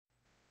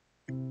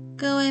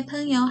各位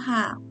朋友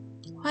好，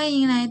欢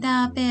迎来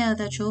到贝尔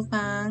的厨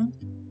房。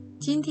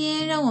今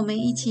天让我们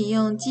一起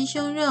用鸡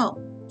胸肉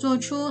做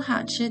出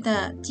好吃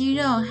的鸡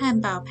肉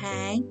汉堡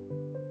排。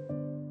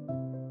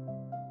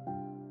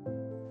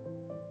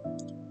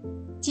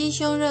鸡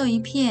胸肉一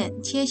片，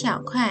切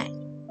小块。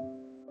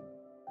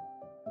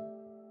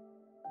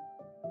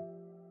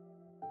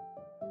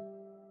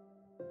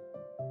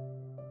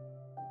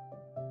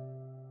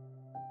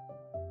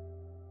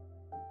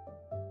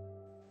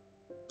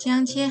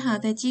将切好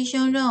的鸡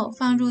胸肉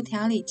放入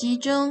调理机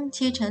中，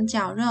切成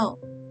绞肉。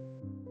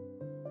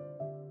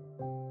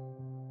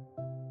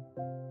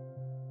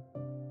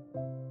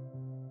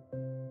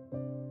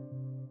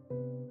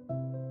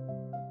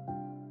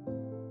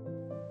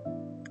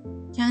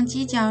将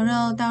鸡绞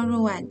肉倒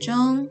入碗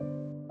中，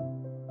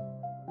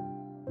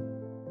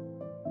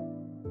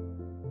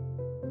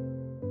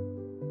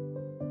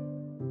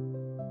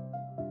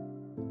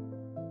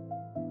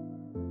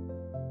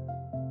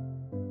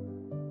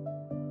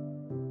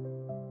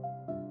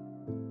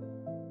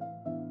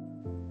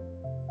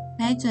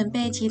来准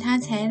备其他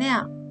材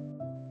料。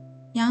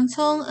洋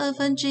葱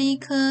1/2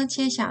颗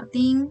切小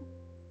丁，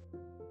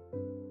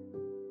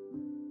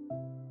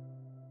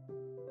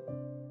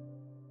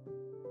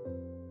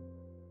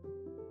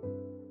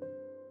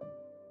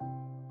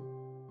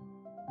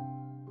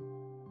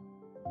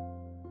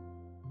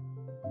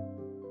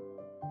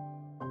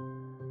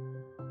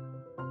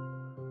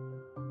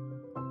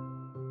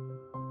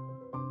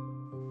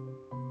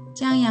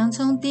将洋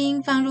葱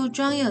丁放入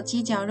装有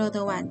鸡绞肉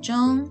的碗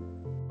中，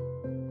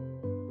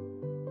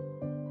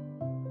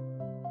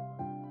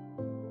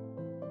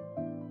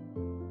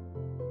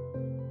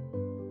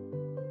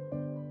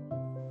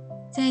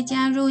再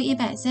加入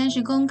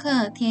130公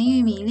克甜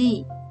玉米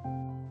粒，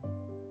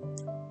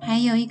还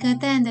有1颗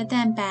蛋的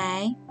蛋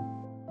白，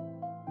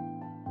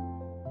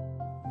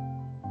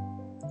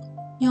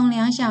用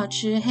2小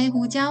匙黑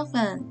胡椒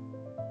粉、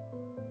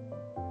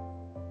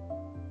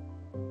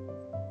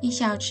1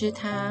小匙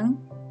糖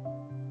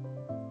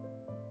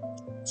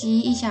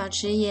及1小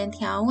匙盐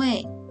调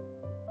味，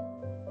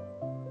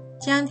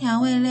将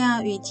调味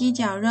料与鸡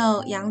绞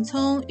肉、洋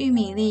葱、玉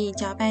米粒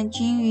搅拌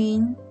均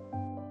匀。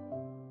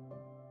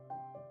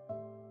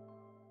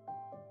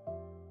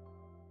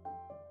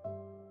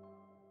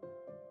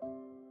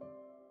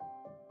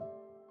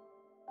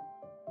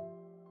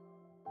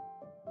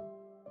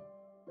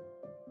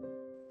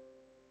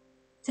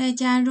再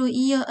加入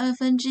1又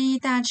2/2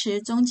大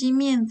匙中筋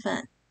面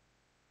粉，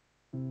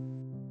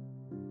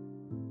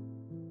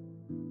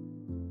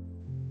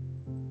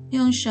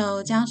用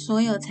手将所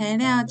有材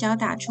料搅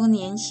打出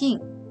粘性。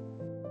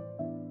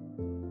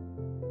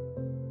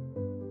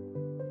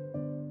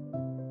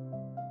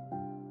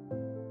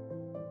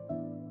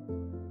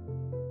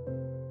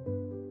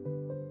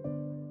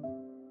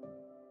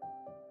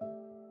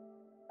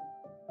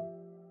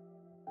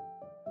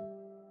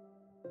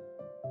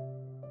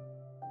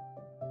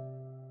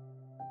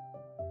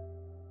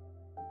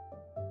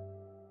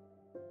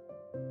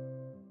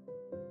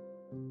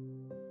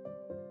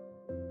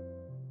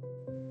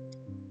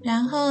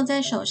然后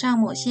在手上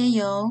抹些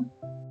油，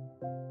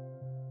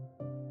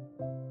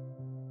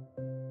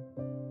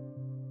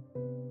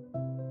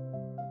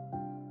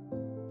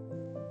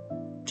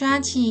抓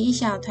起1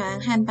小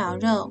团汉堡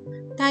肉，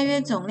大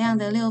约总量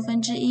的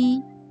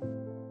1/6，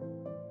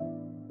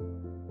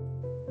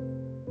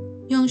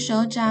用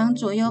手掌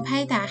左右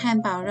拍打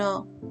汉堡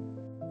肉，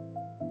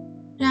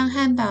让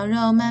汉堡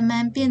肉慢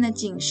慢变得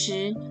紧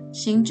实，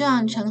形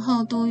状呈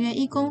厚度约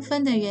1公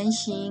分的圆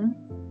形。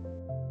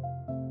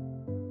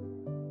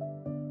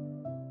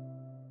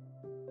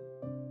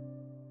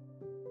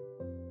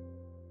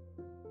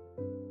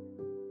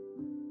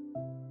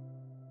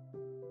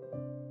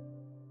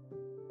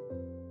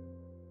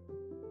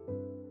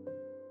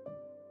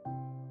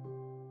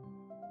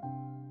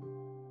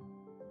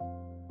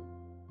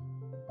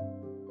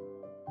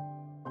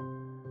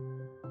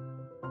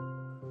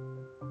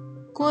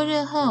锅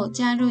热后，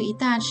加入1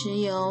大匙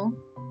油，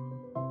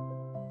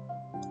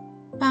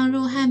放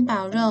入汉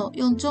堡肉，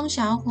用中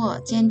小火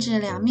煎至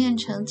两面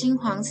呈金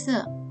黄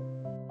色。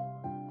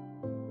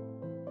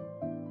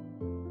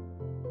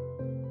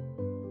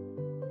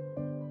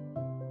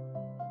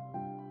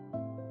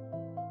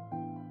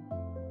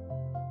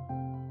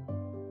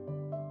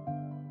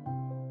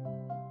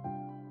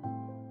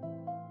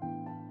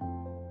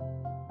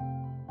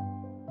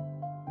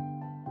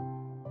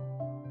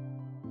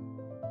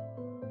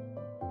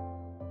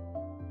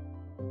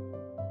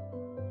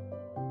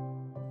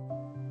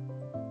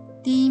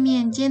第一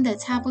面煎得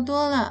差不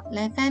多了，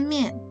来翻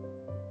面。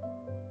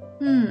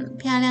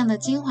漂亮的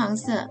金黄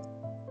色。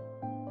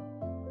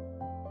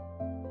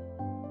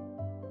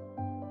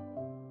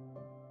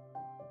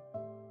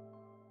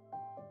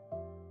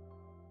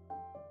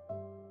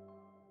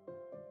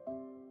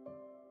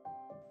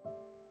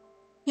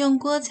用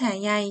锅铲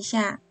压一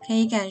下，可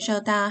以感受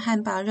到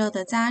汉堡肉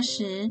的扎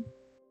实。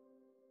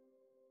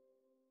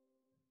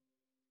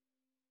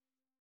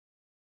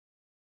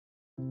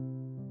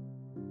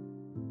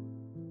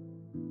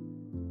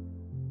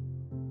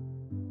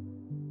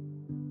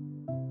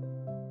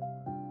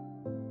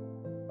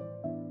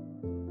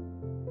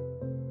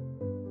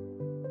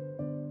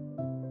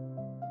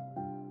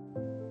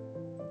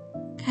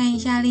看一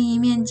下另一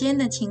面煎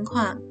的情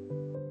况，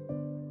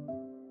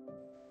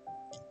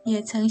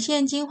也呈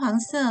现金黄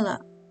色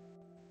了，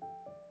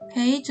可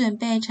以准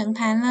备盛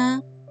盘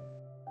了。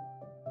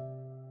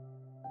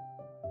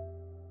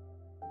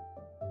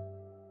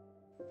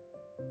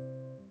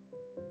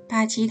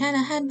把其他的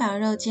汉堡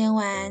肉煎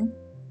完，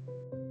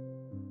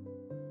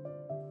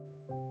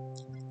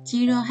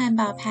鸡肉汉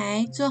堡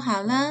排做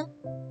好了。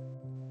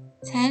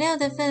材料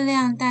的分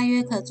量大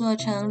约可做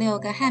成6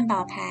个汉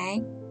堡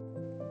排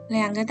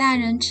，2个大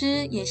人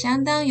吃也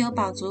相当有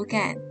饱足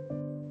感。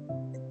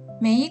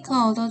每一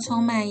口都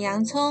充满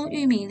洋葱、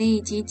玉米粒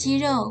及鸡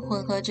肉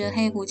混合着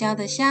黑胡椒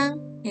的香，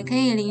也可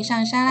以淋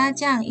上沙拉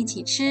酱一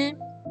起吃。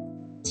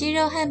鸡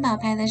肉汉堡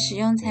排的使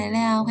用材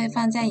料会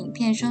放在影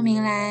片说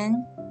明栏。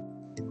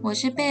我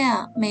是贝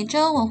尔，每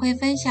周我会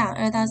分享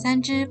2到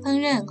3支烹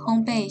饪、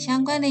烘焙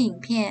相关的影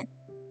片。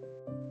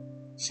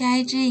下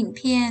一支影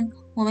片，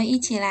我们一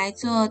起来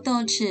做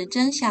豆豉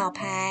蒸小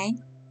排。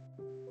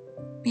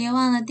别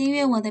忘了订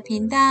阅我的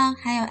频道，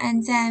还有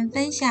按赞、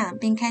分享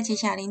并开启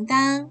小铃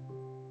铛。